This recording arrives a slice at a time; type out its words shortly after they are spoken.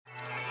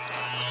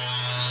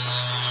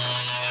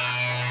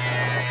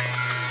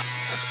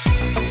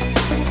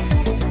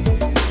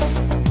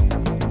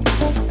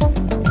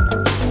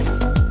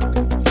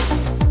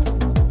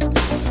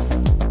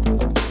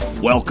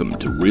Welcome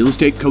to Real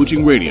Estate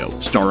Coaching Radio,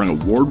 starring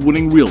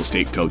award-winning real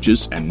estate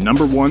coaches and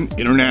 #1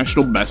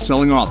 international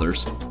best-selling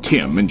authors,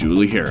 Tim and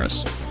Julie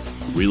Harris.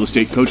 Real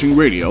Estate Coaching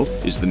Radio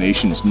is the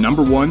nation's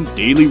 #1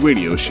 daily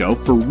radio show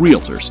for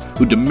realtors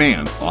who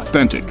demand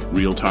authentic,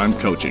 real-time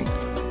coaching.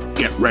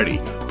 Get ready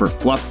for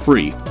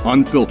fluff-free,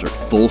 unfiltered,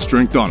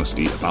 full-strength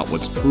honesty about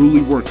what's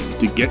truly working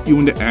to get you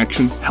into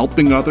action,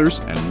 helping others,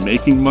 and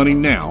making money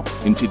now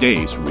in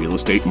today's real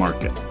estate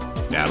market.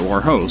 Now to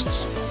our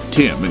hosts,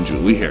 Tim and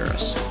Julie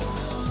Harris.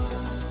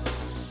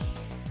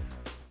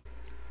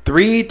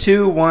 3,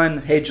 2, 1.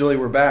 Hey, Julie,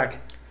 we're back.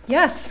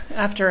 Yes,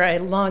 after a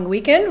long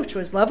weekend, which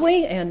was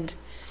lovely, and,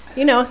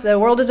 you know, the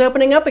world is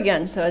opening up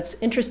again, so it's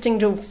interesting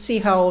to see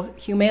how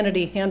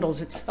humanity handles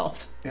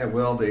itself. It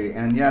will be.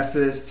 And yes,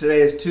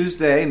 today is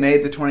Tuesday, May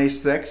the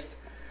 26th.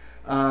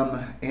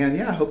 And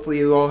yeah, hopefully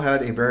you all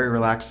had a very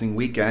relaxing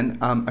weekend.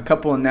 A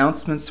couple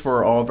announcements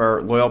for all of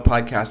our loyal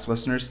podcast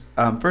listeners.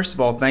 First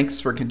of all, thanks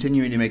for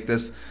continuing to make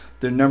this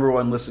the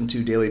 #1 listened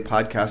to daily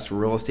podcast for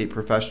real estate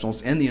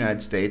professionals in the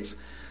United States.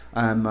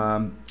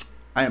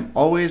 I am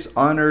always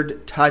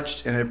honored,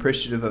 touched, and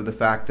appreciative of the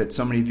fact that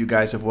so many of you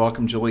guys have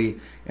welcomed Julie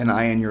and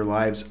I in your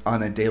lives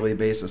on a daily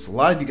basis. A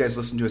lot of you guys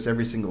listen to us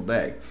every single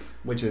day,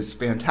 which is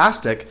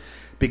fantastic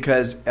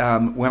because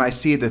when I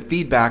see the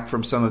feedback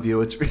from some of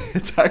you,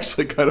 it's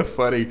actually kind of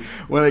funny.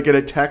 When I get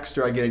a text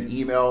or I get an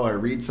email or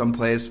read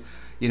someplace,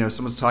 you know,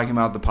 someone's talking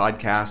about the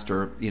podcast,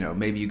 or, you know,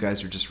 maybe you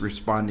guys are just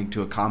responding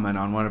to a comment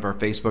on one of our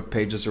Facebook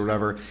pages or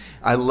whatever.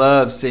 I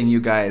love seeing you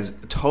guys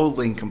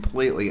totally and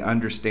completely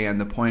understand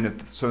the point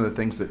of some of the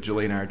things that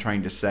Julie and I are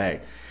trying to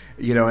say.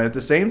 You know, and at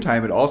the same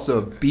time, it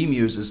also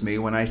bemuses me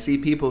when I see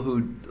people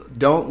who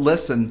don't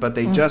listen, but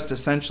they just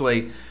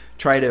essentially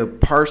try to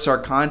parse our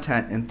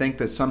content and think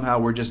that somehow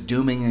we're just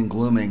dooming and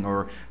glooming,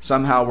 or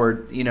somehow we're,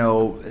 you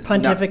know,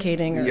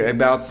 pontificating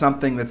about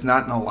something that's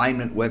not in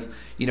alignment with,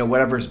 you know,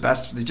 whatever's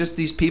best. Just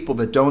these people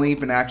that don't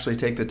even actually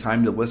take the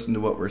time to listen to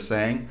what we're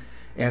saying.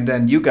 And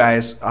then you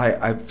guys,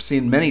 I've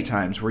seen many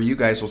times where you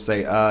guys will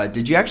say,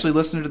 did you actually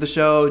listen to the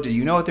show? Did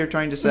you know what they're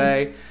trying to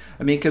say?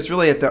 I mean, because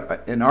really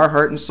in our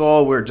heart and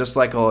soul, we're just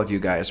like all of you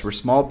guys. We're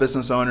small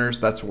business owners.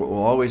 That's what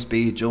we'll always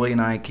be. Julie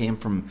and I came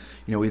from,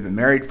 you know, we've been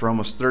married for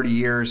almost 30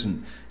 years,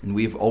 and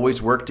we've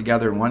always worked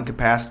together in one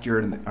capacity or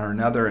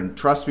another. And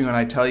trust me when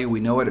I tell you,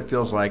 we know what it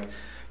feels like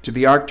to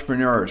be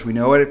entrepreneurs. We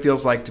know what it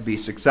feels like to be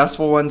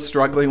successful ones,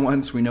 struggling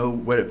ones. We know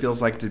what it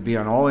feels like to be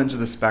on all ends of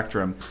the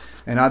spectrum.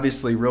 And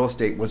obviously, real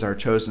estate was our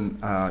chosen,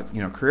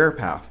 career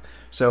path.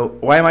 So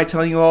why am I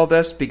telling you all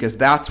this? Because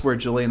that's where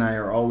Julie and I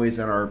are always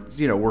in our,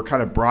 you know, we're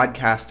kind of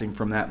broadcasting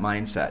from that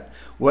mindset.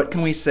 What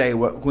can we say,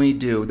 what can we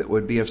do that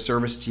would be of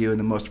service to you in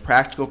the most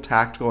practical,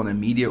 tactical, and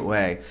immediate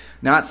way?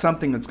 Not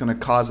something that's going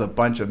to cause a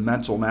bunch of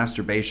mental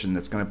masturbation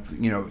that's going to,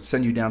 you know,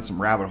 send you down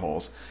some rabbit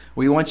holes.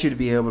 We want you to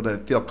be able to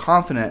feel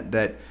confident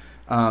that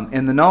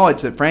in the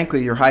knowledge that,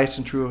 frankly, your highest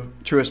and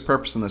truest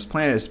purpose on this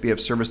planet is to be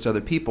of service to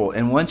other people.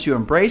 And once you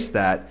embrace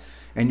that,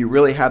 and you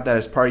really have that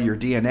as part of your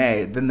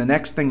DNA, then the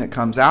next thing that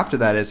comes after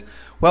that is,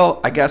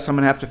 well, I guess I'm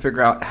going to have to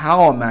figure out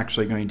how I'm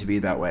actually going to be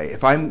that way.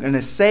 If I'm going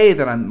to say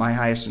that my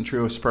highest and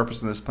truest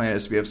purpose on this planet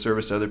is to be of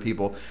service to other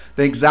people,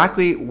 then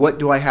exactly what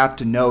do I have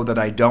to know that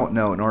I don't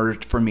know in order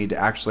for me to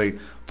actually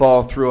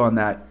follow through on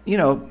that, you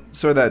know,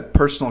 sort of that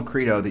personal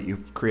credo that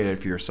you've created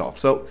for yourself.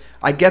 So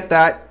I get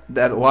that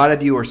a lot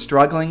of you are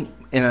struggling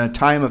in a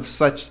time of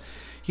such,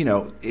 you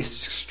know,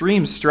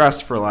 extreme stress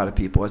for a lot of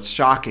people. It's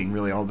shocking,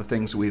 really, all the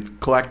things we've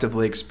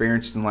collectively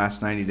experienced in the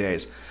last 90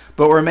 days.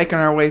 But we're making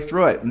our way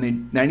through it.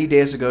 And 90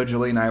 days ago,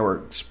 Julie and I were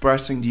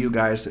expressing to you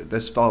guys that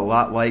this felt a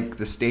lot like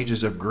the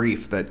stages of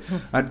grief that,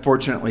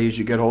 unfortunately, as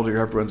you get older,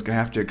 everyone's going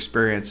to have to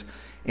experience.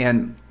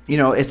 And, you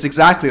know, it's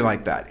exactly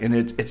like that. And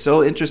it's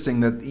so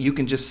interesting that you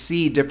can just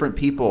see different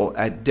people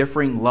at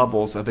differing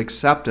levels of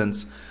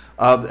acceptance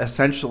of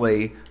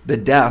essentially the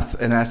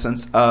death, in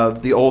essence,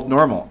 of the old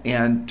normal.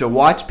 And to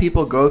watch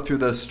people go through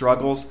those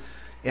struggles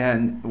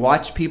and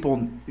watch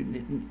people,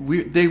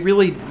 they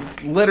really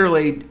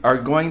literally are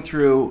going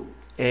through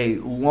a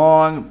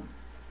long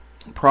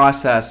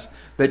process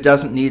that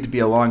doesn't need to be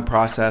a long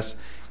process.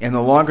 And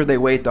the longer they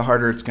wait, the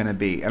harder it's going to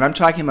be. And I'm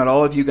talking about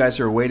all of you guys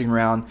who are waiting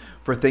around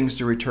for things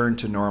to return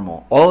to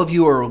normal. All of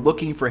you are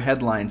looking for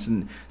headlines,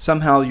 and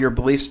somehow your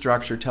belief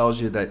structure tells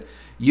you that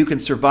you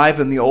can survive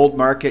in the old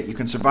market. You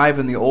can survive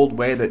in the old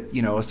way that,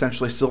 you know,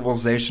 essentially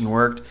civilization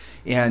worked.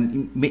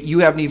 And you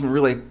can't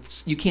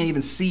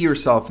even see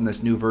yourself in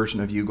this new version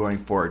of you going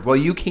forward. Well,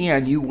 you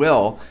can, you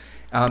will.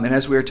 And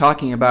as we were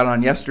talking about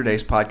on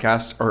yesterday's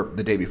podcast, or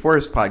the day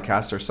before's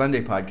podcast, or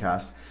Sunday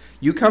podcast,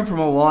 you come from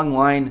a long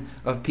line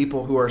of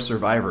people who are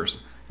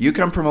survivors. You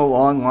come from a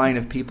long line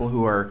of people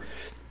who are,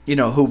 you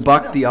know, who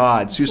buck the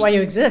odds. That's why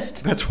you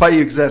exist. That's why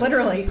you exist.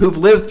 Literally. Who've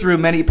lived through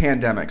many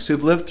pandemics,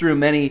 who've lived through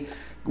many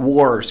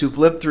wars, who've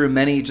lived through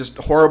many just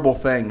horrible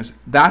things.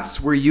 That's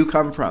where you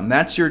come from.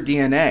 That's your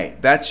DNA.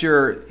 That's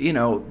your, you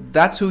know,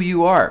 that's who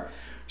you are.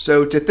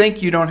 So to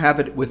think you don't have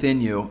it within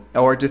you,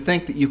 or to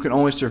think that you can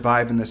only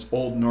survive in this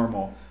old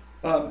normal,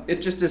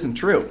 it just isn't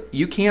true.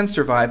 You can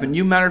survive.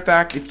 And matter of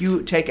fact, if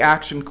you take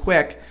action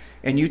quick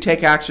and you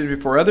take action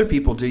before other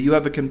people do, you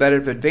have a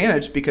competitive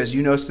advantage because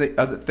you know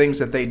other things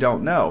that they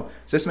don't know.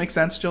 Does this make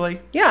sense, Julie?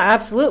 Yeah,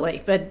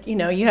 absolutely. But,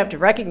 you have to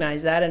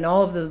recognize that, and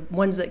all of the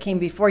ones that came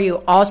before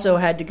you also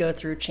had to go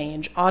through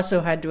change,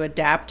 also had to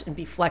adapt and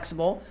be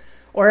flexible,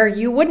 or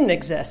you wouldn't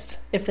exist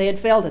if they had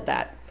failed at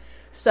that.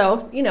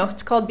 So,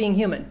 it's called being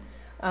human.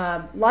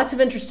 Lots of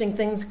interesting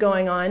things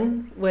going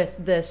on with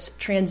this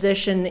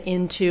transition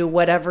into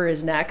whatever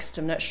is next.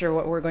 I'm not sure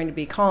what we're going to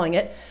be calling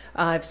it.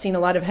 I've seen a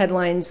lot of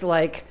headlines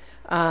like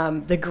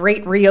the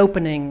Great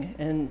Reopening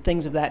and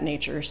things of that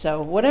nature.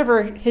 So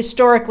whatever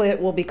historically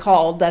it will be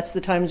called, that's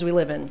the times we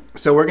live in.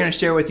 So we're going to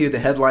share with you the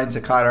headlines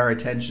that caught our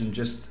attention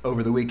just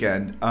over the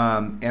weekend.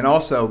 And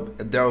also,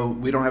 though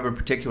we don't have a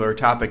particular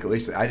topic, at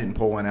least I didn't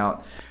pull one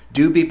out,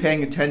 do be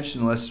paying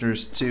attention,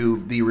 listeners, to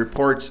the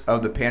reports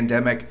of the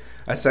pandemic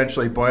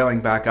essentially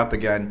boiling back up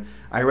again.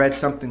 I read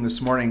something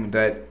this morning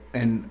that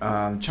in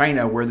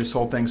China, where this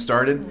whole thing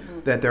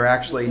started, that they're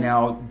actually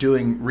now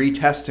doing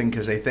retesting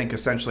because they think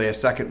essentially a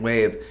second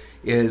wave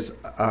is,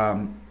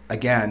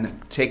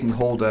 again, taking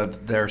hold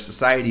of their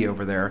society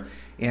over there.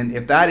 And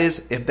if that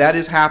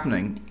is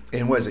happening,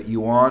 and what is it,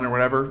 yuan or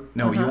whatever?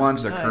 No,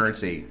 yuan's their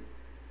currency.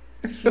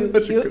 Who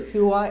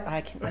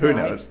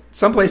knows?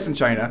 Someplace in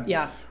China.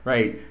 Yeah.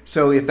 Right.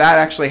 So if that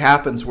actually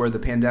happens where the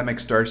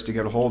pandemic starts to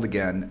get a hold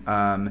again,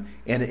 and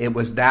it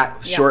was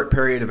that short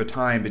period of a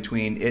time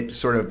between it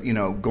sort of,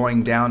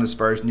 going down as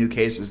far as new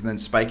cases and then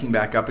spiking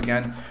back up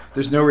again,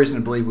 there's no reason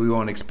to believe we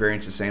won't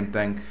experience the same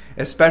thing,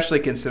 especially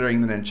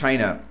considering that in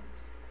China,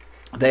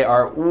 they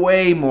are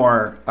way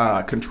more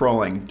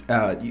controlling,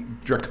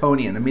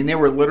 draconian. I mean, they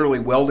were literally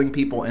welding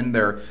people in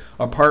their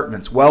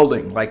apartments,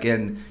 like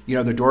in,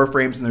 the door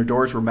frames and their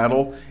doors were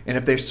metal. And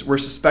if they were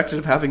suspected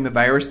of having the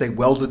virus, they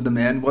welded them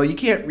in. Well, you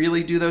can't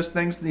really do those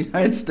things in the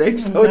United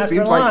States, though.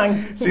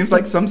 It seems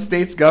like some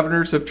states'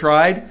 governors have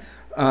tried.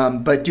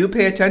 But do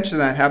pay attention to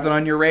that. Have that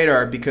on your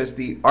radar, because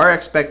our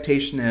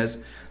expectation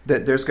is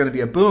that there's going to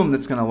be a boom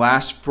that's going to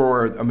last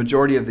for a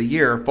majority of the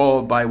year,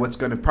 followed by what's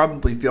going to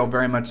probably feel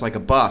very much like a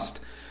bust.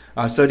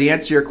 So to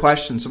answer your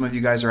question, some of you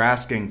guys are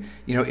asking,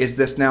 is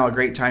this now a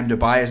great time to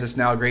buy? Is this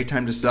now a great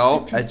time to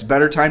sell? It's a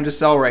better time to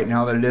sell right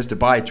now than it is to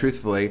buy,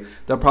 truthfully.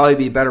 There'll probably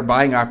be better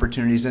buying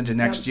opportunities into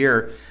next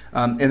year.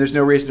 And there's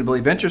no reason to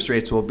believe interest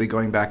rates will be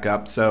going back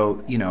up.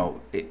 So,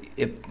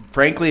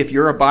 frankly, if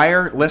you're a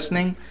buyer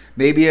listening,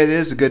 maybe it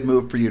is a good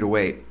move for you to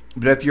wait.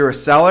 But if you're a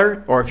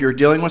seller, or if you're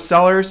dealing with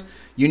sellers,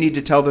 you need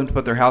to tell them to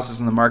put their houses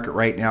in the market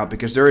right now,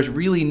 because there is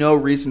really no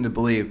reason to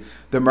believe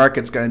the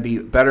market's going to be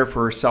better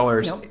for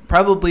sellers,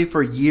 probably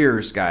for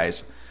years,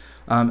 guys.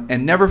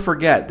 And never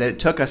forget that it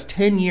took us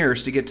 10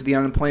 years to get to the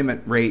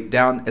unemployment rate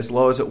down as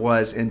low as it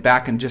was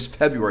back in just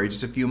February,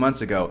 just a few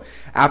months ago.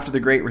 After the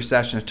Great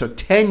Recession, it took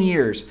 10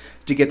 years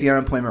to get the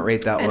unemployment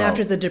rate that low. And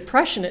after the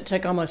Depression, it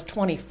took almost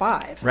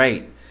 25.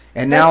 Right.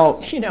 And now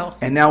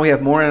we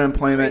have more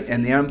unemployment,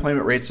 and the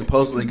unemployment rate's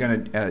supposedly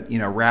going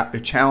to,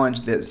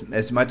 challenge this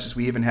as much as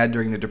we even had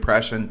during the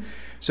Depression.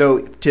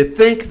 So to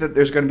think that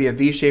there's going to be a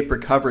V-shaped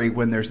recovery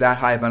when there's that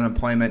high of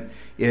unemployment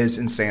is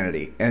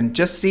insanity. And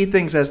just see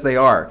things as they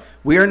are.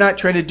 We are not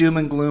trying to doom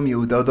and gloom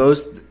you, though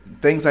those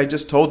things I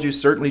just told you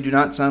certainly do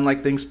not sound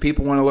like things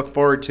people want to look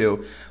forward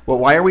to. Well,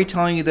 why are we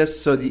telling you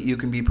this? So that you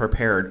can be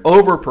prepared,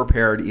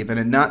 over-prepared even,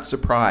 and not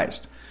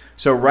surprised.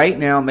 So right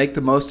now, make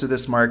the most of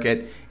this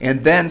market,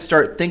 and then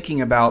start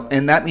thinking about,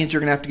 and that means you're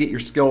going to have to get your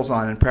skills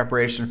on in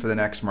preparation for the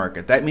next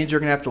market. That means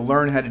you're going to have to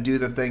learn how to do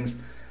the things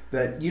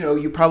that,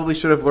 you probably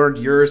should have learned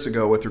years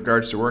ago with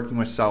regards to working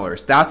with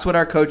sellers. That's what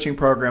our coaching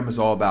program is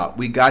all about.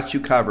 We got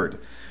you covered.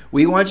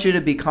 We want you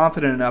to be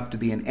confident enough to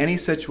be in any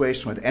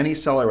situation with any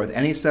seller with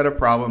any set of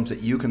problems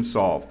that you can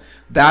solve.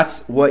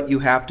 That's what you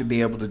have to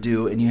be able to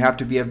do, and you have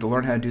to be able to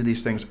learn how to do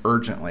these things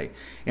urgently.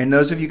 And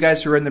those of you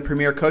guys who are in the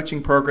Premier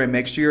Coaching Program,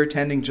 make sure you're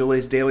attending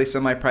Julie's daily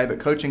semi-private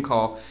coaching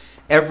call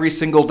every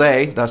single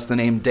day, thus the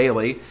name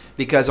daily,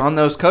 because on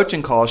those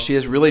coaching calls, she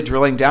is really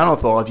drilling down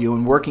with all of you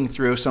and working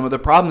through some of the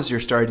problems you're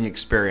starting to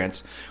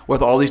experience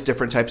with all these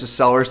different types of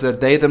sellers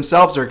that they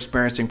themselves are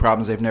experiencing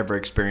problems they've never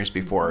experienced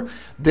before.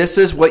 This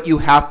is what you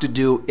have to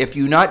do if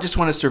you not just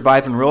want to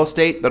survive in real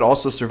estate, but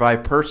also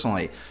survive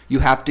personally. You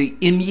have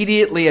to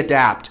immediately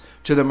adapt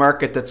to the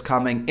market that's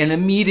coming and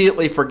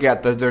immediately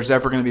forget that there's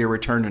ever going to be a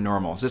return to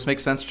normal. Does this make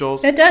sense,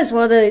 Jules? It does.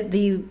 Well,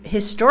 the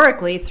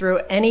historically,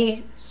 through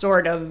any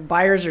sort of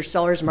buyers or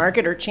sellers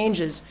market or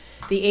changes,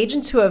 the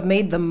agents who have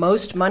made the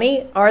most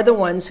money are the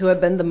ones who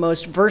have been the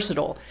most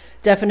versatile.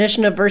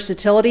 Definition of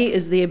versatility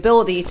is the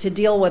ability to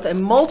deal with a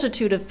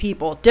multitude of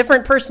people,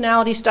 different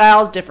personality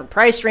styles, different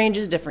price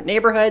ranges, different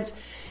neighborhoods,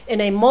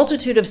 in a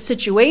multitude of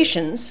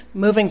situations,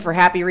 moving for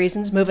happy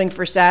reasons, moving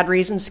for sad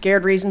reasons,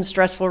 scared reasons,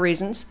 stressful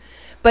reasons,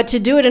 but to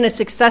do it in a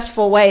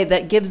successful way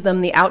that gives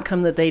them the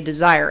outcome that they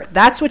desire.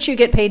 That's what you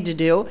get paid to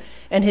do.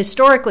 And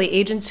historically,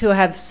 agents who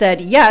have said,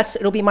 yes,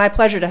 it'll be my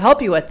pleasure to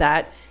help you with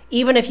that,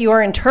 even if you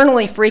are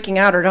internally freaking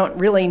out or don't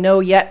really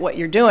know yet what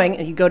you're doing,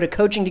 and you go to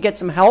coaching to get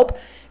some help,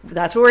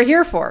 that's what we're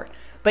here for.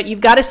 But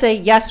you've got to say,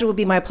 yes, it will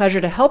be my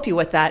pleasure to help you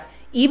with that,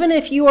 even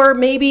if you are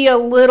maybe a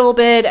little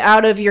bit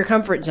out of your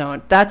comfort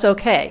zone. That's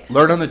okay.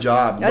 Learn on the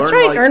job. That's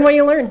right. Earn while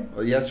you learn.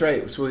 Well, that's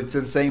right. So we've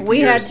been saying for we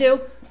years. had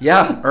to.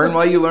 Yeah, earn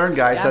while you learn,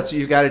 guys. Yeah. That's what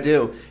you got to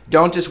do.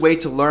 Don't just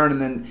wait to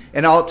learn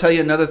and I'll tell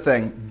you another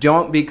thing.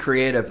 Don't be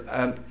creative.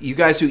 You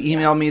guys who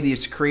email me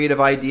these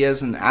creative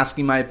ideas and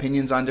asking my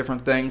opinions on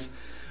different things,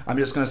 I'm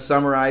just going to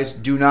summarize.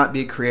 Do not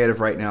be creative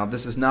right now.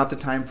 This is not the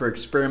time for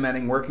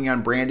experimenting, working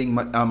on branding,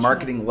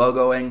 marketing,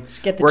 logoing,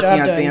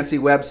 working on fancy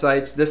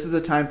websites. This is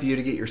the time for you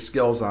to get your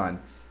skills on.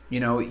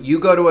 You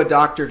go to a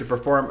doctor to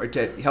perform or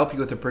to help you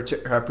with a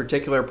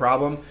particular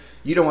problem.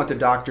 You don't want the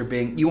doctor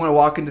you want to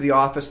walk into the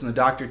office and the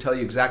doctor tell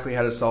you exactly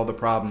how to solve the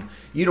problem.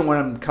 You don't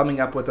want him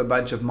coming up with a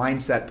bunch of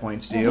mindset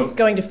points, do you?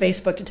 Going to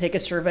Facebook to take a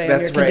survey of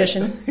your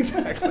condition.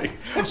 Exactly.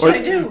 Which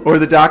I do. Or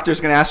the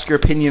doctor's going to ask your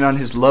opinion on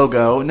his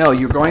logo. No,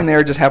 you're going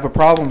there to have a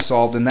problem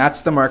solved, and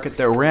that's the market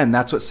that we're in.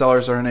 That's what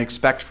sellers are going to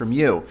expect from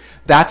you.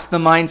 That's the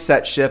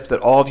mindset shift that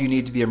all of you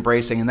need to be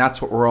embracing, and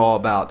that's what we're all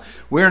about.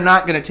 We're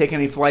not going to take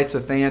any flights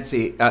of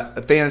fantasy,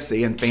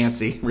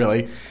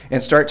 really,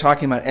 and start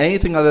talking about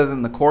anything other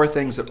than the core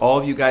things that all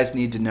of you guys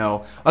need to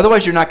know.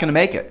 Otherwise, you're not going to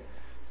make it.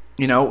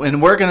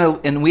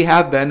 And we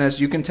have been,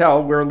 as you can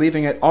tell, we're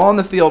leaving it all in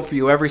the field for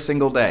you every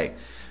single day.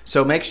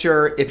 So make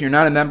sure, if you're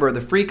not a member of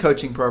the free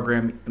coaching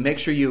program, make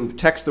sure you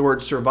text the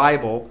word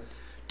survival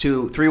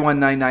to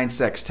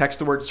 31996. Text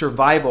the word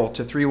survival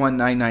to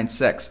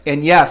 31996.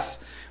 And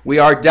yes, we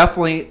are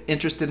definitely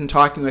interested in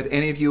talking with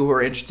any of you who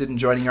are interested in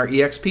joining our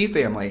EXP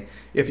family.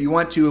 If you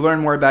want to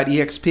learn more about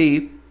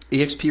EXP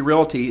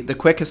Realty, the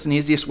quickest and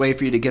easiest way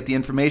for you to get the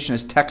information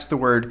is text the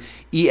word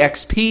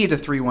EXP to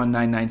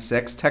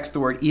 31996. Text the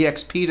word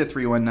EXP to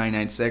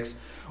 31996.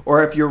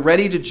 Or if you're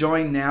ready to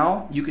join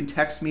now, you can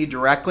text me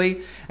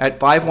directly at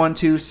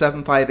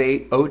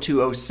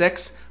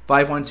 512-758-0206.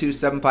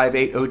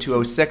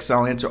 512-758-0206.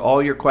 I'll answer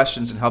all your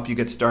questions and help you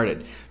get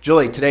started.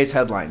 Julie, today's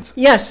headlines.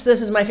 Yes,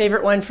 this is my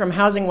favorite one from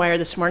Housing Wire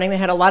this morning. They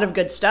had a lot of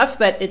good stuff,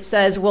 but it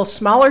says, will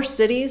smaller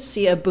cities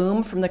see a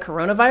boom from the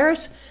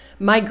coronavirus?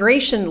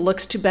 Migration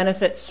looks to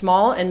benefit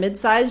small and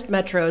mid-sized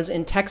metros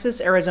in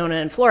Texas, Arizona,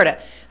 and Florida.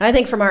 And I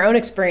think from our own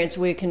experience,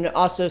 we can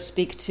also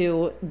speak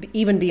to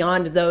even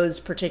beyond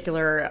those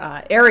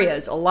particular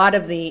areas. A lot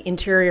of the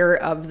interior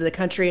of the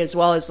country, as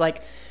well as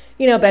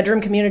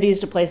bedroom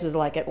communities to places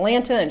like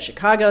Atlanta and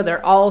Chicago,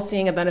 they're all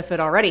seeing a benefit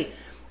already.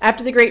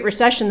 After the Great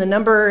Recession, the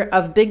number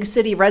of big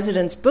city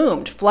residents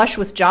boomed. Flush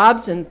with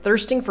jobs and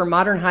thirsting for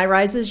modern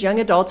high-rises, young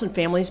adults and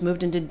families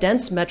moved into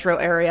dense metro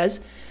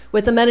areas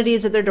with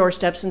amenities at their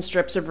doorsteps and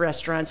strips of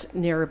restaurants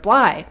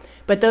nearby.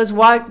 But those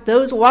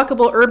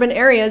walkable urban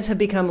areas have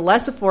become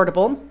less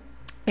affordable,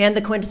 and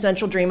the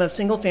quintessential dream of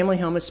single-family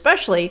home,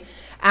 especially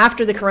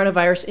after the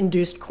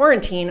coronavirus-induced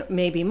quarantine,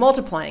 may be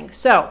multiplying.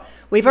 So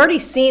we've already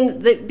seen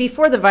that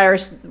before the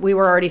virus, we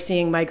were already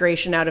seeing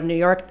migration out of New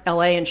York,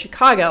 LA, and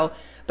Chicago,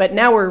 but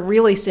now we're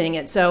really seeing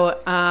it. So,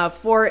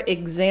 for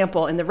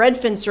example, in the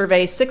Redfin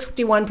survey,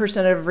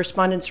 61% of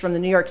respondents from the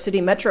New York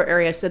City metro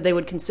area said they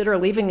would consider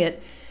leaving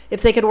it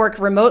if they could work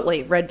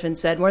remotely, Redfin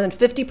said. More than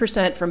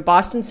 50% from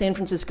Boston, San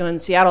Francisco,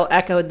 and Seattle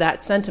echoed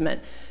that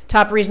sentiment.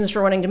 Top reasons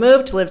for wanting to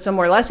move: to live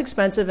somewhere less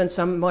expensive and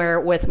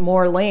somewhere with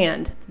more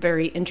land.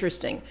 Very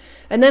interesting.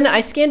 And then I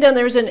scanned down,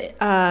 there's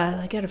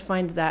I got to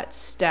find that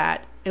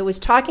stat. It was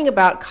talking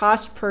about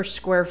cost per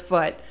square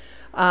foot.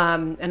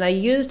 And I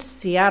used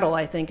Seattle,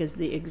 I think, as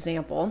the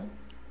example.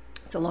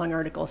 It's a long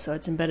article, so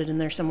it's embedded in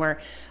there somewhere.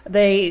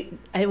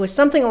 It was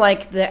something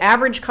like the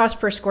average cost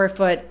per square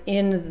foot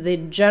in the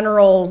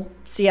general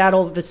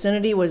Seattle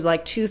vicinity was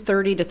like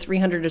 $230 to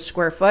 $300 a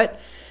square foot.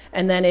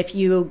 And then if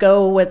you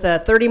go with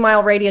a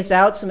 30-mile radius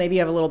out, so maybe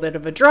you have a little bit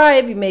of a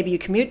drive, maybe you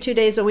commute 2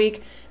 days a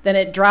week, then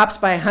it drops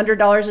by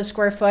 $100 a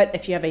square foot.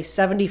 If you have a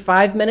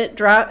 75-minute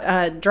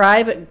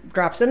drive, it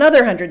drops another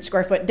 100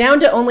 square foot, down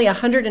to only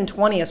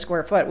 $120 a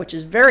square foot, which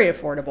is very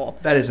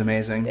affordable. That is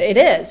amazing. It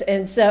is,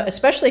 and so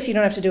especially if you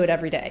don't have to do it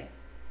every day.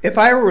 If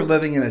I were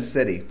living in a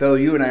city, though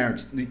you and I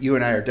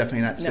are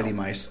definitely not city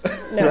mice,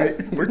 no.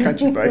 Right? We're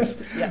country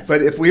mice. Yes.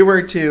 But if we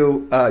were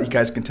to, you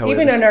guys can tell.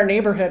 Even in our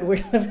neighborhood, we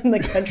live in the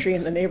country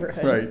in the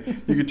neighborhood. Right.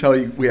 You can tell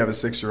we have a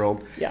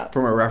 6-year-old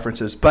from our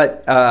references.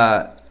 But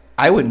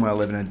I wouldn't want to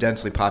live in a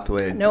densely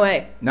populated. No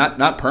way.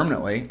 Not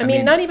permanently. I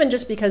mean, not even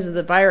just because of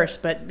the virus,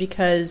 but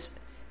because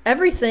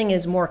everything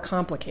is more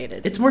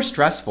complicated. It's more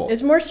stressful.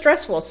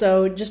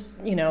 So just,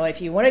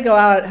 if you want to go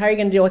out, how are you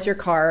going to deal with your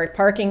car,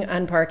 parking,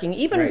 unparking?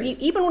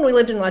 Even when we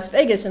lived in Las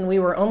Vegas and we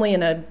were only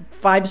in a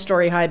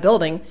 5-story high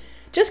building,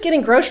 just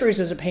getting groceries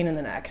is a pain in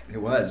the neck. It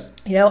was.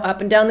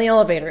 Up and down the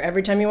elevator.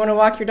 Every time you want to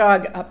walk your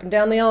dog, up and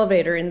down the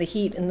elevator in the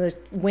heat and the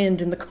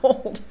wind and the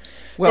cold.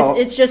 Well,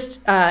 it's just...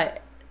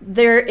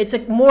 it's a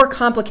more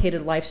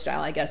complicated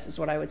lifestyle, I guess is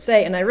what I would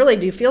say. And I really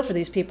do feel for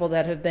these people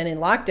that have been in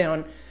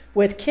lockdown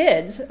with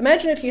kids.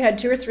 Imagine if you had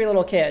 2 or 3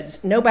 little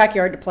kids, no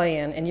backyard to play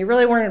in, and you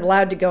really weren't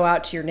allowed to go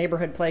out to your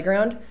neighborhood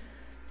playground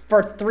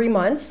for 3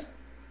 months.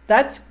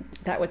 That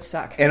would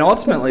suck. And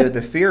ultimately,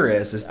 the fear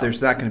is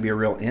there's not going to be a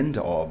real end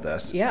to all of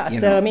this. Yeah.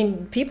 So, I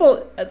mean,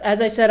 people,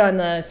 as I said on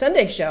the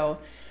Sunday show,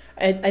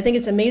 I think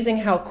it's amazing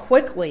how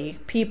quickly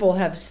people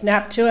have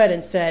snapped to it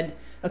and said,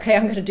 okay,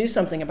 I'm going to do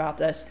something about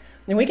this.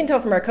 And we can tell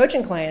from our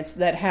coaching clients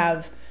that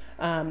have,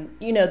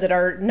 that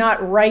are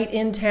not right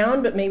in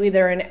town, but maybe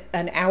they're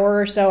an hour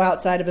or so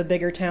outside of a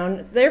bigger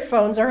town. Their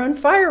phones are on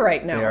fire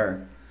right now. They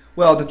are.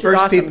 Well, the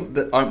first awesome.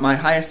 people, my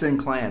highest end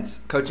clients,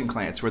 coaching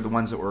clients, were the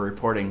ones that were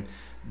reporting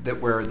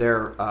that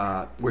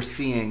we're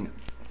seeing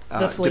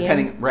the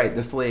fleeing.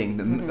 The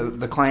fleeing,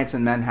 the clients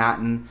in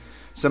Manhattan,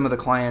 some of the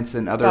clients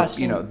in other,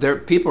 Boston.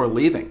 people are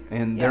leaving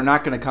and they're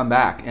not going to come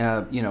back.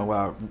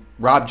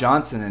 Rob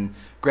Johnson in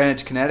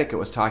Greenwich, Connecticut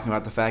was talking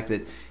about the fact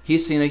that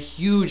he's seen a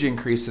huge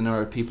increase in the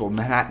number of people,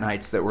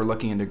 Manhattanites, that were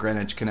looking into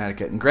Greenwich,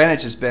 Connecticut. And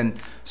Greenwich has been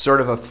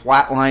sort of a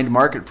flatlined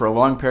market for a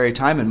long period of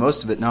time, and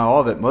most of it, not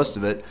all of it, most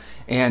of it.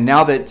 And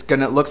now that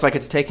it looks like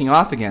it's taking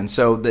off again.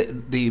 So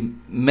the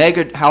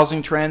mega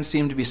housing trends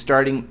seem to be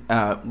starting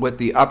with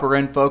the upper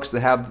end folks that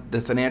have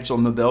the financial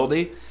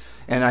mobility.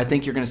 And I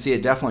think you're going to see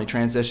it definitely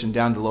transition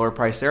down to lower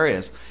price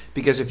areas.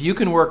 Because if you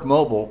can work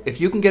mobile,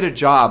 if you can get a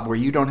job where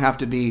you don't have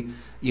to be,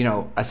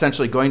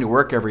 essentially going to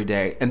work every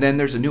day, and then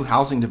there's a new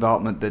housing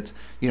development that's,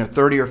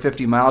 30 or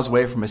 50 miles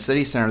away from a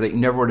city center that you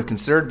never would have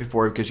considered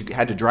before because you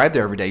had to drive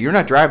there every day. You're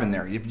not driving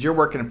there. You're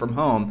working from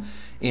home.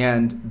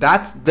 And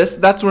that's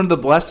one of the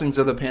blessings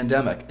of the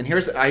pandemic. And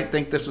I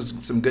think this was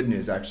some good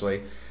news,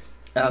 actually.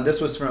 This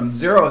was from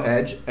Zero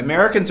Hedge.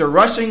 Americans are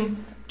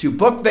rushing to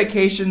book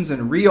vacations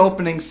in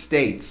reopening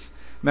states.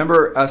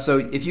 Remember, so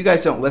if you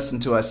guys don't listen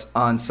to us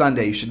on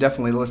Sunday, you should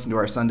definitely listen to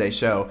our Sunday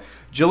show.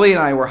 Julie and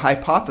I were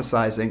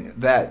hypothesizing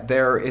that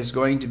there is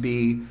going to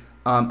be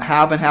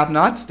have and have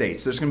not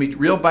states. There's going to be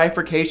real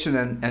bifurcation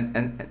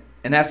and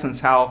in essence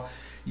how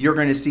you're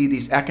going to see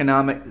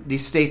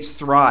these states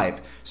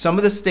thrive. Some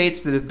of the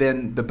states that have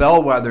been the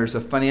bellwethers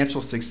of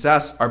financial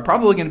success are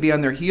probably going to be on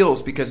their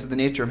heels because of the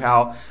nature of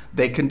how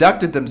they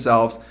conducted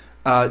themselves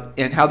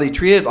and how they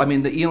treated. I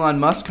mean, the Elon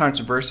Musk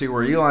controversy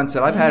where Elon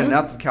said, I've had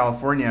enough of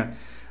California.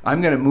 I'm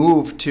going to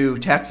move to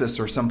Texas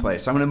or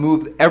someplace. I'm going to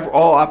move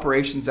all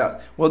operations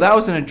out. Well, that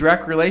was in a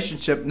direct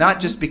relationship, not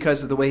just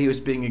because of the way he was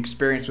being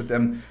experienced with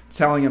them,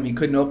 telling him he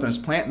couldn't open his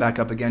plant back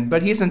up again,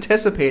 but he's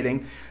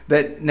anticipating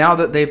that now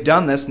that they've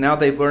done this, now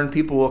they've learned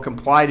people will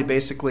comply to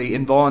basically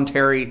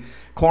involuntary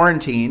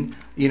quarantine,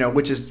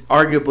 which is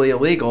arguably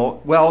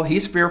illegal. Well,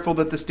 he's fearful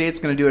that the state's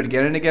going to do it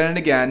again and again and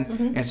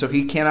again, and so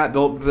he cannot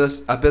build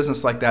a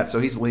business like that, so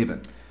he's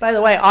leaving. By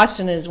the way,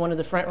 Austin is one of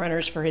the front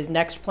runners for his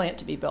next plant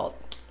to be built.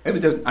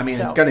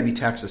 It's going to be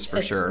Texas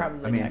for sure.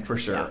 Texas, for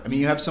sure. Yeah.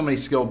 you have so many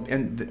skilled,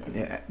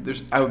 and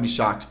I would be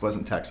shocked if it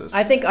wasn't Texas.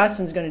 I think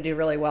Austin's going to do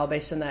really well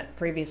based on that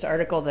previous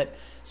article that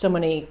so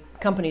many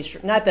companies,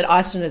 not that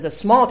Austin is a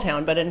small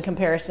town, but in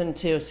comparison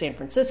to San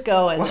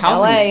Francisco and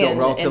housing LA, is still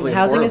relatively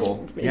housing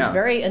affordable. is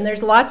very, and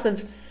there's lots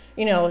of,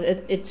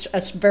 it's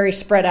a very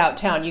spread out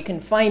town. You can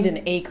find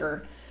an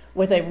acre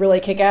with a really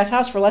kick-ass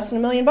house for less than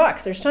 $1 million.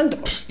 There's tons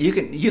of them. You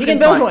can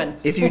build one.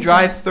 If you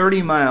drive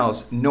 30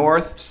 miles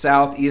north,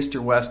 south, east,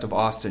 or west of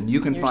Austin, you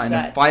can find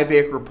a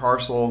 5-acre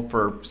parcel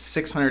for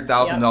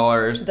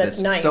 $600,000. Yep. That's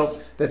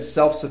nice. That's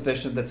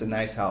self-sufficient. That's a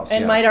nice house.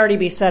 And might already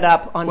be set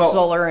up on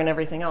solar and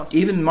everything else.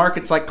 Even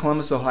markets like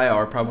Columbus, Ohio,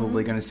 are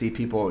probably going to see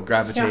people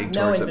gravitating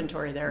towards it. No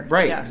inventory there.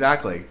 Right. Yeah.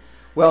 Exactly.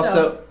 Well,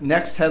 so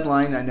next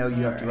headline. I know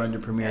you have to run to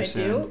premiere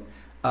soon. Do.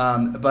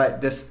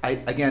 But this,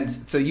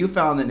 so you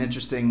found an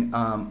interesting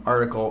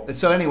article.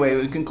 So anyway,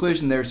 in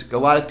conclusion, there's a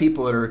lot of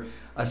people that are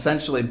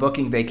essentially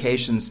booking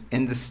vacations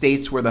in the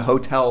states where the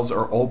hotels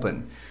are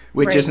open,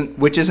 which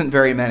isn't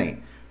very many.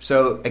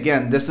 So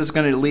again, this is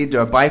going to lead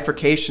to a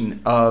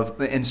bifurcation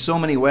in so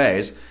many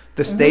ways.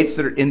 The states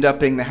that end up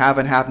being the have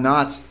and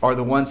have-nots are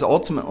the ones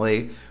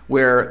ultimately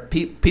where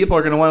people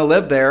are going to want to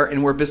live there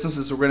and where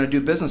businesses are going to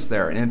do business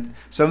there. And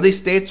some of these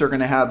states are going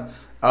to have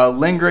a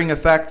lingering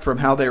effect from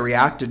how they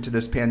reacted to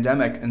this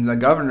pandemic, and the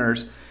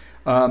governors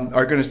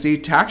are going to see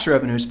tax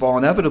revenues fall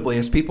inevitably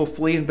as people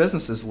flee and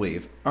businesses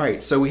leave. All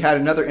right, so we had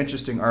another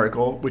interesting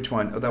article. Which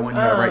one? Oh, that one you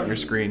have right on your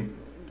screen.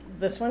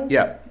 This one?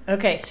 Yeah.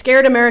 Okay,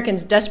 scared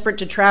Americans desperate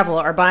to travel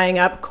are buying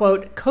up,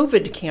 quote,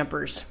 COVID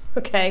campers.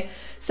 Okay,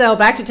 so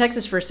back to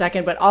Texas for a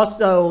second, but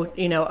also,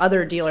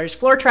 other dealers.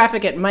 Floor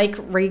traffic at Mike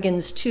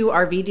Reagan's 2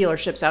 RV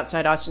dealerships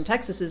outside Austin,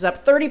 Texas is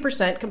up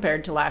 30%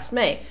 compared to last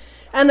May.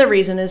 And the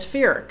reason is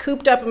fear.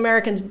 Cooped up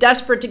Americans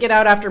desperate to get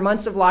out after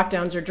months of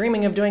lockdowns are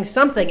dreaming of doing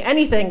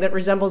anything that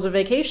resembles a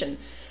vacation.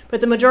 But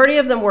the majority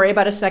of them worry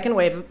about a second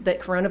wave that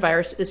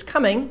coronavirus is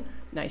coming.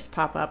 Nice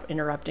pop-up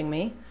interrupting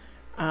me.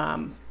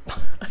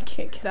 I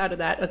can't get out of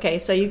that. Okay,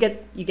 so you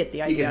get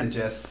the idea. You get the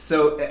gist.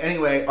 So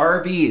anyway,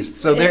 RVs.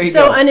 So there you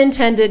go. So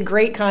unintended,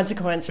 great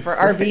consequence for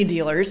RV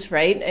dealers,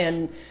 right?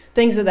 And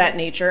things of that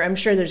nature. I'm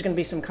sure there's going to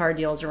be some car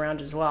deals around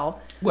as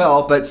well.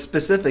 Well, but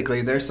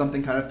specifically, there's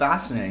something kind of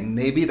fascinating.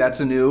 Maybe that's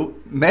a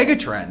new mega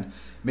trend.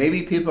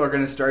 Maybe people are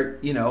going to start,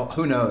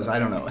 who knows? I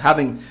don't know.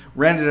 Having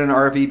rented an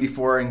RV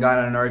before and gone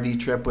on an RV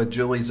trip with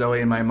Julie,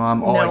 Zoe, and my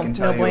mom, I can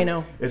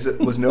tell is it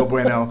was no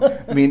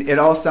bueno. I mean, it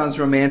all sounds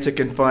romantic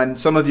and fun.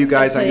 Some of you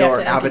guys I know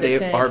are avid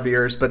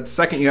RVers, but the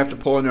second you have to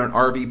pull into an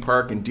RV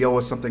park and deal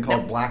with something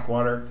called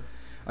Blackwater,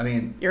 I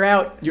mean, you're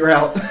out. You're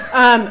out.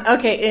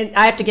 Okay, and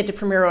I have to get to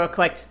Premier real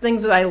quick.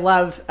 Things that I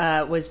love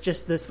was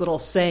just this little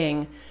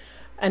saying,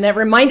 and it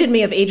reminded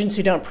me of agents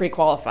who don't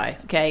pre-qualify.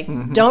 Okay,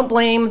 Don't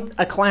blame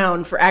a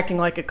clown for acting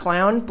like a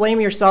clown. Blame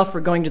yourself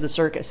for going to the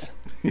circus.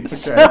 Okay.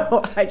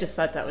 So I just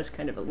thought that was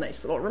kind of a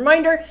nice little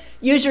reminder.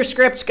 Use your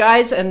scripts,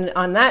 guys. And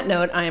on that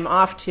note, I am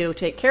off to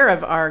take care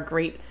of our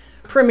great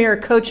Premier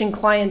coaching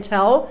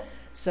clientele.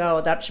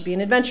 So that should be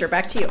an adventure.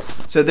 Back to you.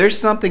 So there's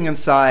something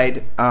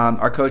inside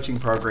our coaching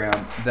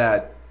program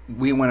that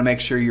we want to make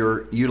sure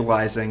you're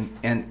utilizing,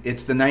 and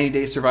it's the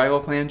 90-day survival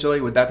plan. Julie,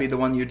 would that be the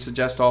one you'd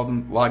suggest all of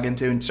them log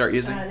into and start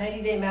using?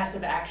 90-day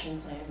massive action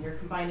plan. You're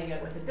combining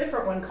it with a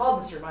different one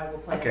called the survival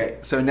plan. Okay,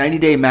 so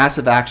 90-day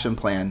massive action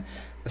plan.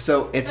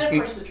 So it's, and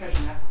of course the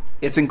treasure map.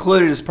 It's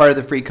included as part of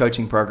the free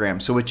coaching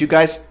program. So what you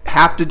guys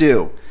have to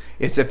do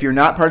is, if you're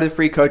not part of the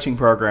free coaching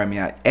program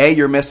yet,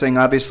 you're missing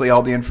obviously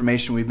all the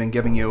information we've been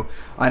giving you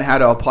on how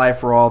to apply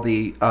for all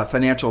the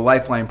financial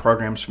lifeline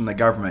programs from the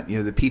government.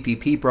 The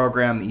PPP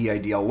program, the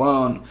EIDL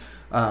loan,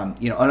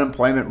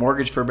 unemployment,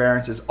 mortgage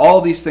forbearances,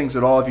 all these things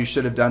that all of you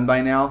should have done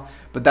by now.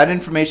 But that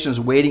information is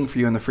waiting for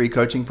you in the free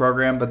coaching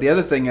program. But the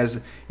other thing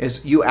is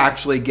you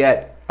actually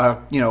get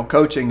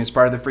coaching as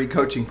part of the free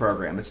coaching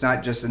program. It's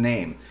not just a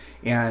name.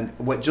 And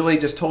what Julie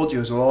just told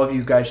you is what all of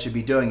you guys should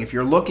be doing. If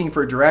you're looking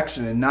for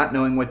direction and not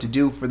knowing what to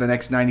do for the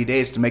next 90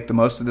 days to make the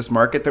most of this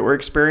market that we're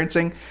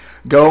experiencing,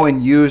 go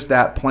and use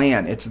that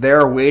plan. It's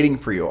there waiting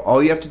for you.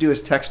 All you have to do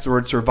is text the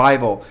word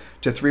survival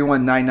to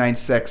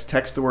 31996.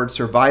 Text the word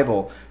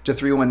survival to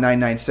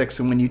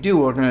 31996. And when you do,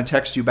 we're going to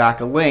text you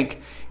back a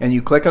link. And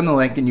you click on the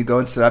link and you go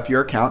and set up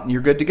your account and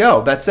you're good to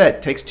go. That's it.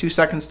 It takes 2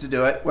 seconds to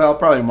do it. Well,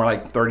 probably more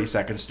like 30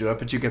 seconds to do it,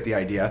 but you get the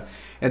idea.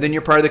 And then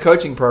you're part of the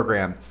coaching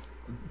program.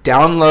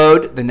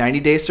 Download the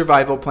 90-day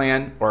survival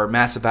plan or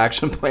massive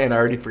action plan. I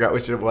already forgot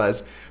which it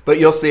was, but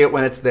you'll see it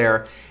when it's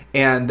there.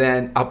 And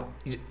then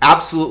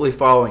absolutely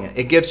following it.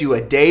 It gives you a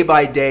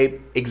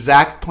day-by-day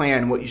exact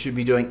plan what you should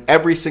be doing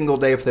every single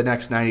day for the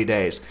next 90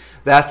 days.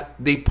 That's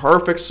the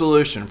perfect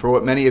solution for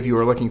what many of you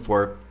are looking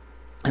for.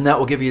 And that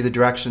will give you the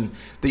direction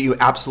that you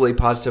absolutely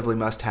positively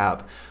must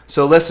have.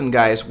 So listen,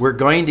 guys, we're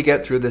going to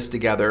get through this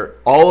together.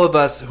 All of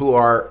us who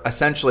are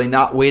essentially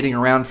not waiting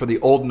around for the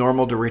old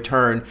normal to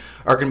return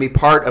are going to be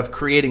part of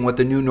creating what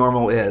the new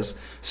normal is.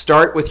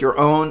 Start with your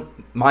own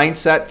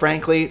mindset,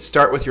 frankly.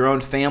 Start with your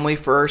own family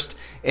first,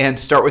 and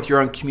start with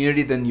your own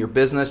community, then your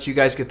business. You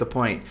guys get the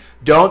point.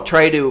 Don't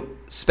try to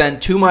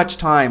spend too much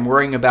time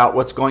worrying about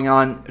what's going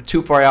on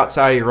too far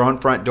outside of your own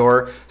front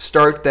door.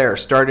 Start there.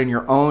 Start in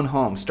your own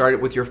home. Start it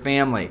with your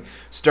family.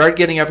 Start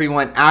getting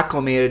everyone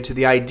acclimated to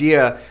the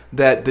idea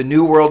that the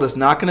new world is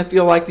not going to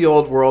feel like the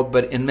old world,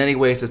 but in many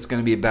ways it's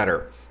going to be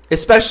better.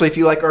 Especially if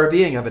you like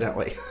RVing,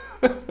 evidently.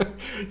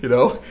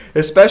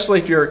 Especially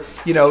if you're,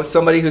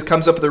 somebody who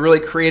comes up with a really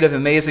creative,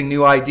 amazing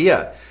new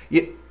idea.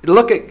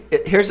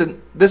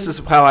 This is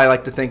how I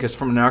like to think, is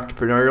from an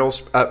entrepreneurial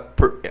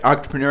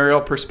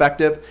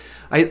perspective.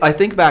 I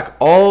think back,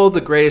 all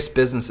the greatest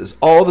businesses,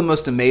 all the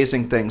most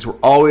amazing things were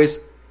always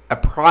a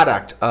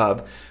product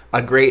of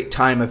a great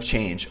time of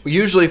change,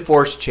 usually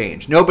forced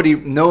change.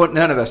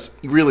 None of us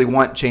really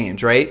want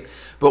change, right?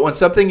 But when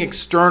something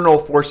external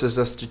forces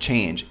us to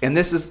change, and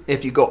this is,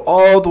 if you go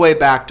all the way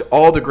back to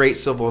all the great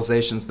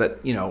civilizations that,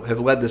 have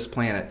led this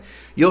planet,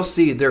 you'll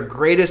see their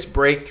greatest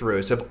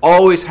breakthroughs have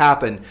always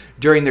happened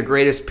during the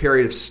greatest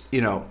period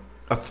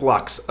of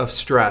flux, of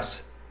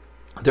stress.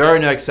 There are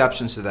no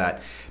exceptions to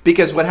that.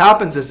 Because what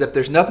happens is, if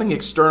there's nothing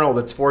external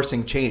that's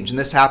forcing change, and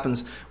this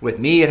happens with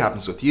me, it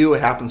happens with you,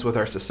 it happens with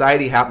our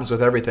society, it happens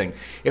with everything.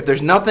 If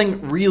there's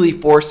nothing really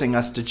forcing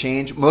us to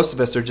change, most of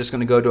us are just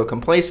going to go to a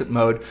complacent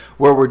mode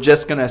where we're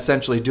just going to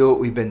essentially do what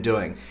we've been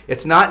doing.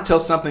 It's not until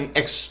something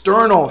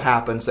external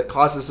happens that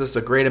causes us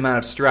a great amount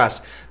of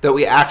stress that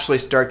we actually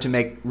start to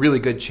make really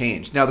good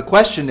change. Now, the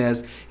question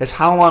is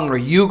how long are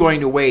you going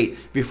to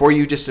wait before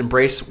you just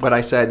embrace what I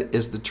said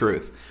is the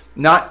truth?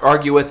 Not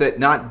argue with it,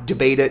 not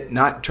debate it,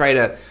 not try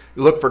to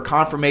look for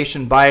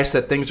confirmation bias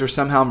that things are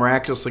somehow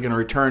miraculously going to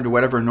return to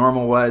whatever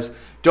normal was.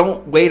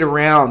 Don't wait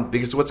around,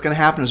 because what's going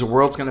to happen is the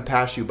world's going to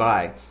pass you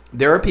by.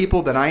 There are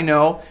people that I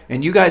know,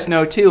 and you guys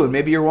know too, and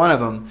maybe you're one of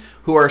them,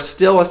 who are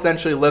still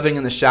essentially living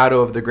in the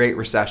shadow of the Great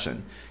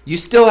Recession. You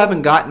still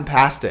haven't gotten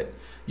past it.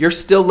 You're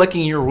still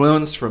licking your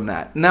wounds from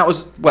that. And that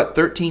was,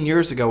 13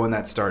 years ago when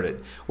that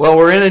started. Well,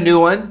 we're in a new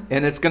one,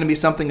 and it's going to be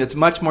something that's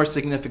much more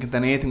significant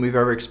than anything we've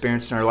ever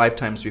experienced in our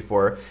lifetimes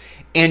before.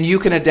 And you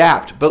can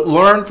adapt, but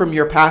learn from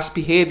your past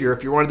behavior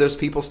if you're one of those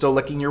people still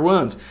licking your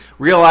wounds,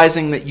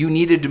 realizing that you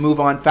needed to move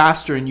on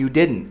faster and you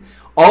didn't.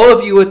 All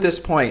of you at this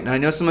point, and I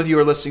know some of you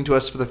are listening to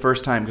us for the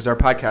first time because our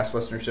podcast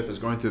listenership is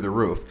going through the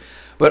roof,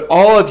 but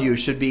all of you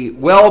should be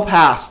well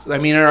past,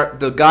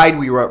 the guide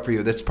we wrote for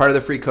you, that's part of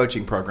the free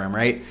coaching program,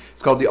 right?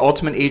 It's called the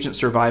Ultimate Agent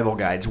Survival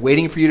Guide. It's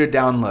waiting for you to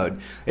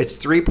download. It's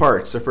 3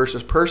 parts. The first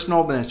is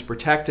personal, then it's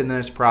protect, and then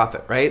it's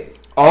profit, right?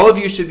 All of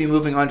you should be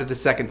moving on to the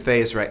second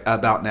phase right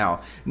about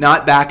now,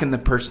 not back in the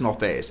personal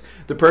phase.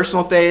 The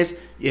personal phase,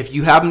 if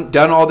you haven't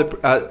done all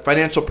the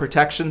financial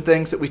protection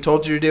things that we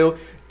told you to do,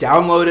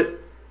 download it.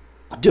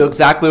 Do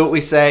exactly what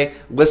we say.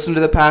 Listen to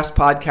the past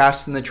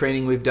podcasts and the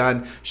training we've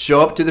done.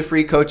 Show up to the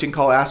free coaching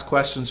call. Ask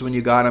questions when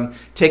you got them.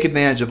 Take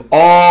advantage of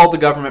all the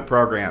government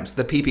programs,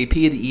 the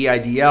PPP, the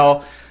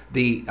EIDL,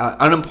 the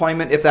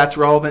unemployment, if that's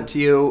relevant to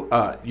you.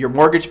 Your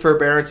mortgage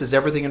forbearance is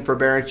everything in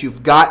forbearance. You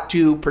have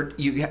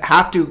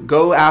to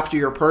go after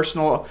your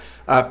personal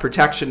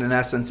protection in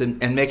essence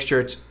and make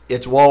sure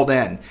it's walled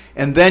in.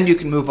 And then you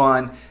can move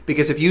on,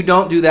 because if you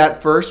don't do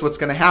that first, what's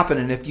going to happen?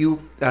 And if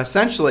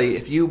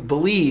you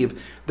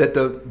believe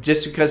that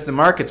just because the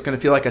market's going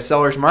to feel like a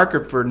seller's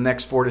market for the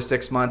next 4 to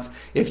 6 months,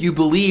 if you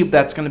believe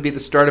that's going to be the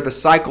start of a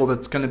cycle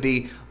that's going to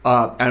be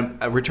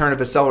a return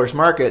of a seller's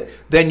market,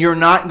 then you're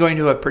not going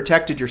to have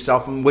protected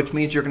yourself, which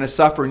means you're going to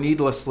suffer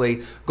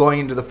needlessly going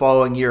into the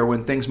following year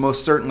when things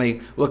most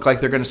certainly look like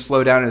they're going to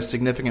slow down in a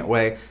significant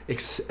way,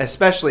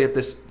 especially if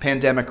this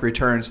pandemic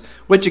returns,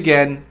 which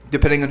again,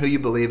 depending on who you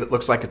believe, it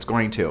looks like it's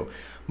going to.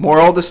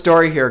 Moral of the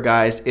story here,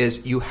 guys,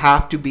 is you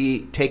have to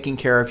be taking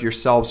care of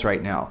yourselves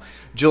right now.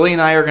 Julie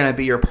and I are going to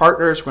be your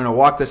partners. We're going to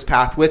walk this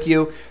path with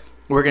you.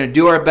 We're going to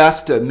do our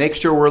best to make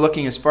sure we're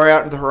looking as far out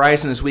into the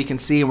horizon as we can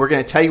see, and we're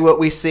going to tell you what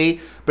we see.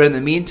 But in the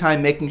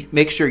meantime,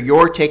 make sure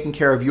you're taking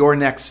care of your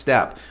next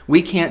step.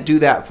 We can't do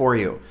that for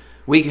you.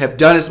 We have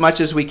done as much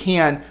as we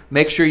can.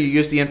 Make sure you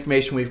use the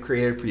information we've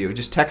created for you.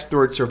 Just text the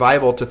word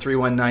survival to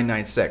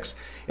 31996.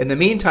 In the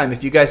meantime,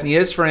 if you guys need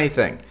us for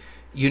anything,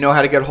 you know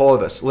how to get a hold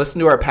of us. Listen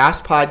to our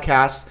past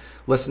podcasts.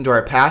 Listen to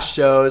our past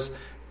shows.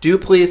 Do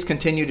please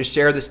continue to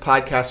share this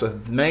podcast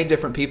with as many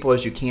different people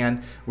as you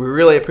can. We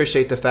really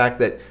appreciate the fact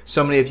that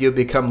so many of you have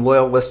become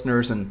loyal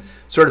listeners and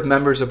sort of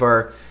members of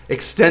our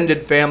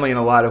extended family in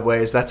a lot of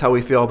ways. That's how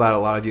we feel about a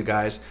lot of you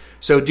guys.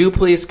 So do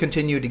please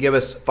continue to give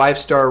us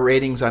 5-star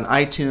ratings on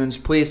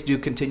iTunes. Please do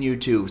continue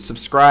to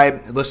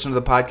subscribe and listen to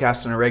the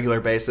podcast on a regular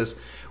basis.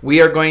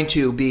 We are going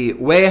to be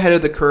way ahead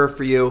of the curve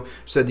for you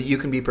so that you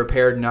can be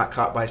prepared and not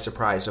caught by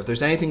surprise. So if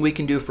there's anything we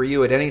can do for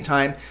you at any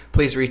time,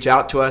 please reach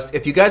out to us.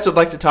 If you guys would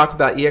like to talk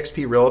about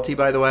eXp Realty,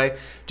 by the way,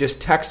 just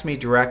text me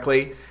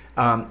directly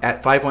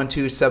at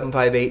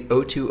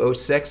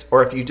 512-758-0206.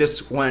 Or if you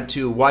just want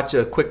to watch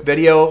a quick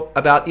video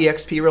about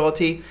eXp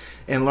Realty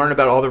and learn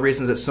about all the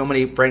reasons that so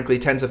many, frankly,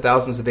 tens of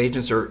thousands of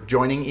agents are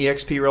joining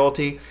eXp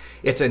Realty.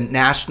 It's a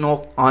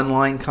national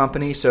online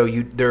company, so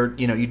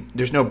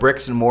there's no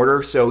bricks and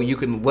mortar, so you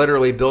can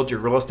literally build your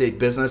real estate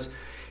business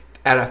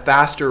at a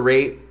faster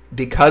rate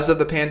because of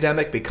the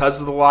pandemic, because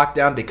of the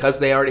lockdown, because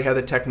they already have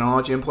the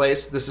technology in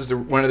place. This is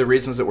one of the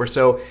reasons that we're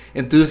so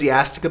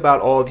enthusiastic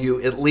about all of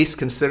you at least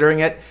considering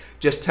it.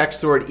 Just text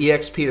the word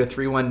EXP to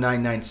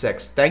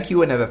 31996. Thank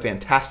you and have a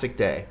fantastic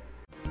day.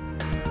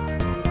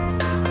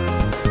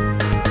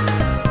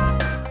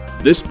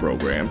 This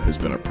program has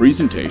been a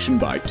presentation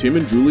by Tim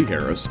and Julie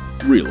Harris,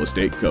 Real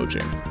Estate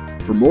Coaching.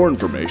 For more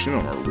information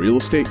on our real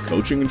estate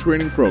coaching and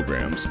training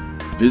programs,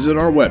 visit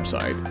our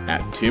website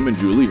at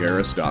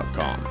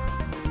timandjulieharris.com.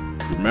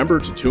 Remember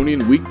to tune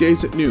in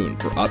weekdays at noon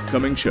for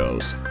upcoming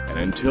shows. And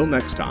until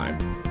next time,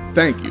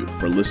 thank you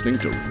for listening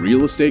to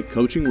Real Estate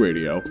Coaching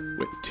Radio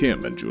with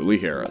Tim and Julie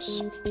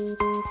Harris.